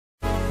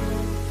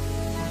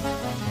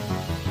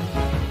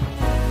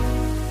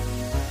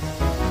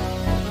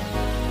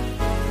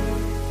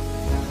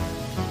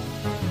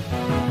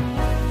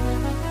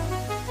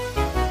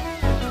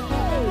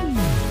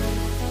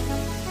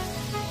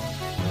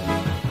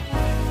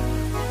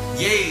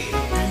Yeah.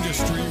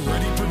 Industry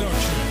Ready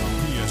Production.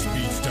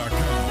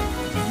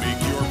 PSBeats.com. Make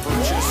your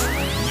purchase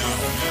now.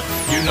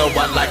 You know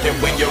I like it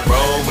when you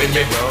roll with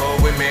me,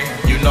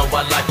 You know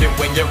I like it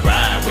when you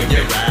ride with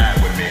me,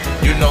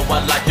 You know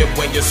I like it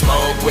when you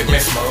smoke with me,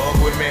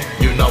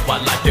 You know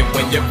I like it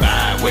when you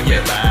vibe with me,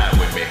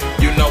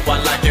 You know I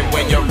like it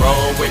when you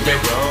roll with me,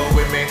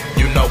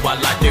 You know I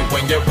like it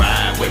when you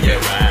ride with me,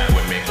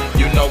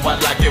 You know I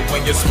like it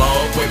when you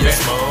smoke with me,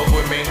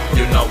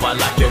 You know I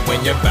like it when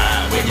you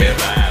vibe with me,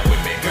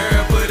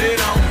 Girl, put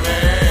it on me.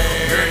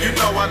 Girl, you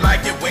know I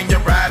like it when you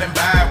ride and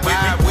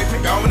vibe with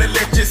me. Gonna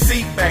let your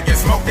seat back and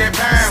smoke that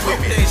pine with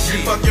me.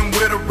 You fucking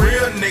with a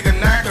real nigga,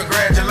 now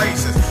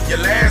congratulations.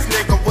 Your last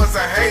nigga was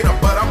a hater,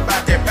 but I'm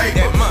about that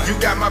paper. You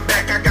got my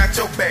back, I got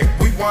your back.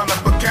 We one of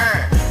a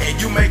kind. And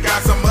you may got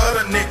some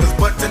other niggas,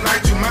 but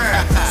tonight you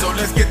mine. So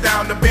let's get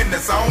down to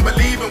business. I don't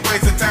believe in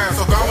wasting time.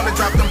 So go on and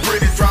drop them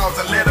pretty draws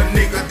and let a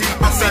nigga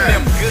deep inside.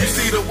 You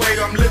see the way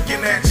I'm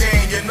looking at you,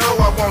 and you know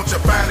I want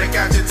you. Finally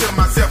got you to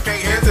myself, can't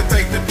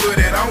hesitate to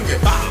put it on you.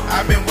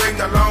 I've been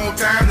waiting a long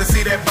time to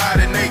see that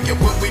body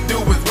naked. What we do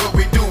is what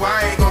we do.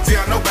 I ain't gonna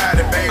tell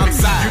nobody, baby.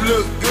 You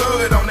look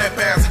good on that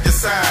passenger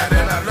side,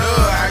 and I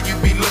love how you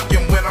be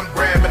looking when I'm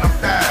grabbing them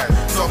thighs.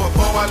 So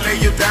before I lay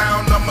you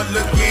down, I'ma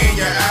look in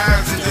your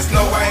eyes and just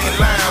know I ain't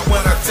lying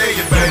when I tell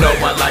you, baby. You know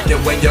I like it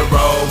when you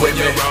roll with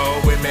me,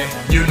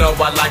 You know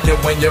I like it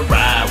when you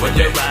ride with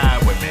me,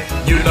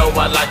 You know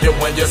I like it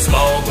when you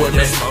smoke with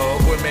me,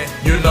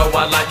 You know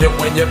I like it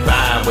when you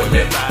vibe with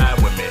me,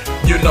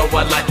 You know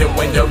I like it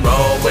when you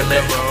roll with me,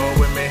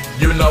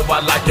 You know I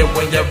like it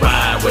when you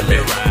ride with me,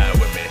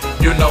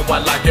 You know I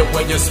like it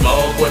when you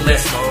smoke with me,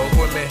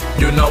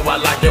 You know I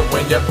like it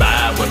when you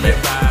vibe with me,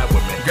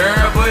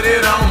 Girl, put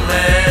it on me.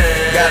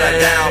 Got her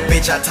down,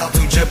 bitch, I talk to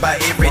just about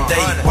every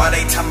day. Why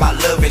they talking about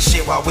love and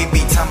shit while we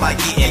be talking about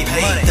getting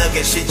paid?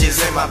 Thuggin' shit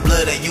just in my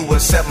blood and you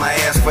accept my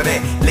ass for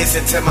that.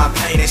 Listen to my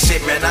pain and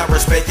shit, man, I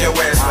respect your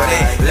ass for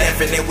that.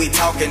 Laughing and we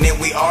talking and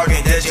we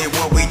arguing, that's just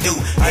what we do.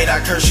 Hate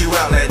I curse you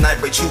out that night,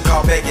 but you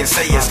call back and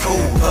say it's cool.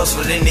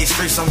 Hustling in these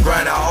streets, I'm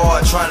grinding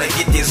hard, trying to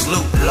get this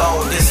loot.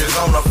 Long distance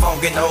on the phone,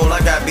 getting old,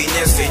 I gotta be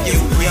next to you.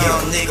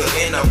 Young nigga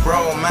in a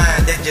grown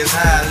mind, that's just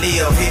how I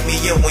live. Hit me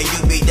up when you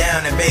be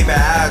down and baby,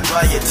 I'll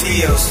dry your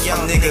tears.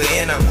 Young nigga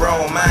in a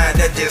grown mind,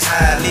 that's just how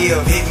I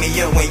live. Hit me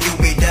up when you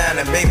be down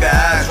and baby,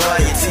 I'll dry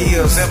your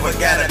tears. Ever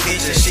got a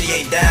bitch and she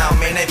ain't down,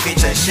 man, that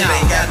bitch ain't shit.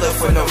 Ain't got love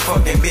for no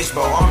fucking bitch,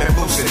 but arm and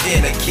boots and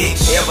then a kick.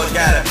 Ever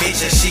got a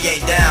bitch and she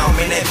ain't down,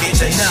 man, that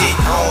bitch ain't shit.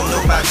 I don't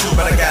know about you,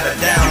 but I got her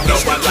down. You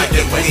know I like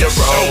it when you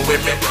roll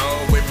with me,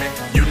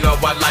 You know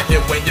I like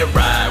it when you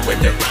ride with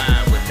me,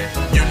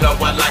 You know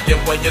I like it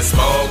when you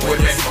smoke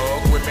with me,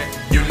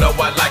 You know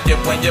I like it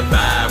when you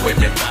vibe with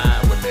me,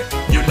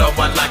 You know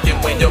I like it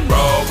when you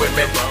roll with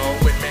me,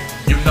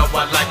 You know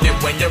I like it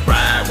when you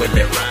ride with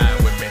me,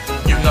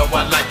 You know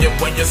I like it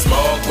when you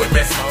smoke with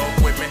me,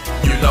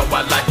 You know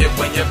I like it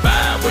when you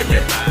vibe with me,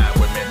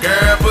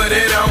 Girl, put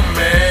it on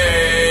me.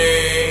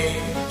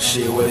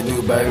 Shit, what it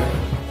do, baby?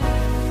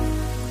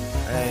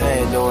 I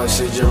ain't doing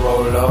shit, just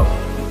roll up.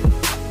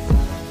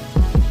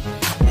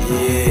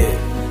 Yeah.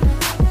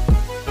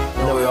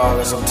 Know we all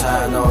got some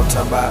time, know what I'm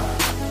talking about.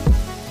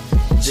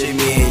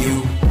 Jimmy and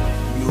you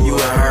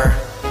and her,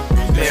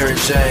 Mary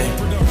Jane.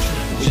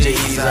 We just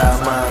ease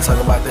our mind, talk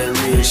about that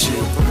real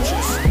shit.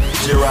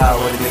 Just ride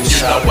with it, nigga. You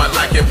know I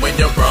like it when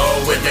you roll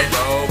with me,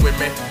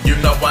 You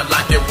know I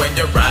like it when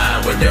you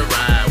ride with me,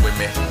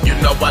 You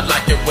know I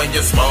like it when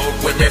you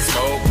smoke with me,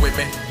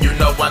 You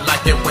know I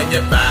like it when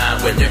you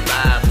vibe with me,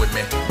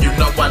 You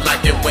know I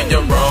like it when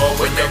you roll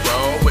with me,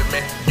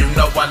 You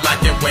know I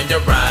like it when you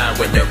ride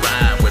with me,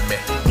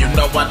 You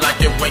know I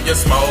like it when you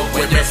smoke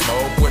with me,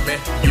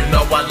 You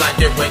know I like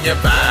it when you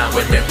vibe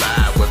with me,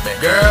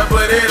 Girl,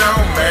 put it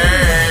on me.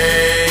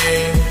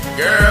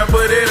 Girl,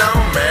 put it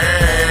on me.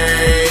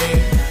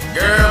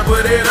 Girl,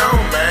 put it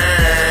on me.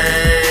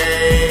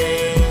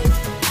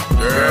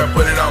 Girl,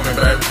 put it on me,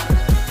 baby.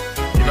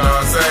 You know what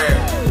I'm saying?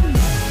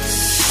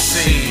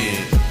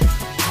 Shit.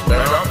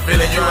 Baby, I'm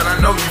feeling you and I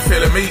know you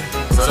feeling me.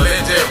 So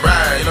let's just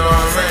ride, you know what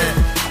I'm saying?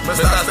 Let's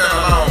not stand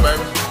alone,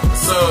 baby.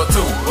 Sub 2,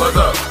 what's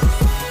up?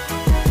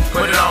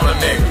 Put it on the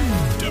nigga.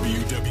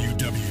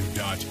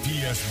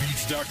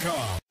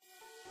 www.psbeats.com.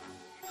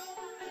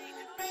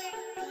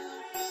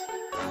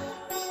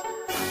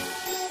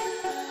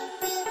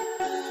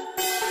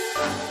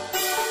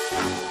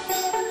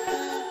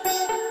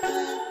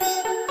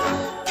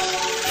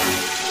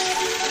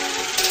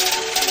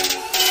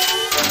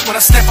 When I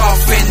step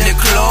off in the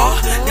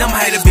club, them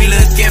haters be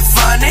looking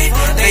funny.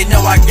 They know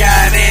I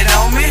got it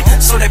on me,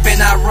 so they better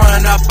not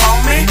run up on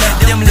me.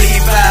 Them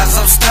Levi's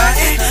I'm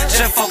stunting,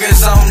 just focus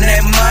on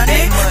that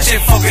money.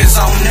 Just focus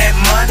on that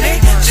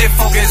money. Just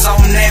focus on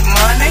that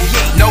money.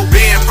 No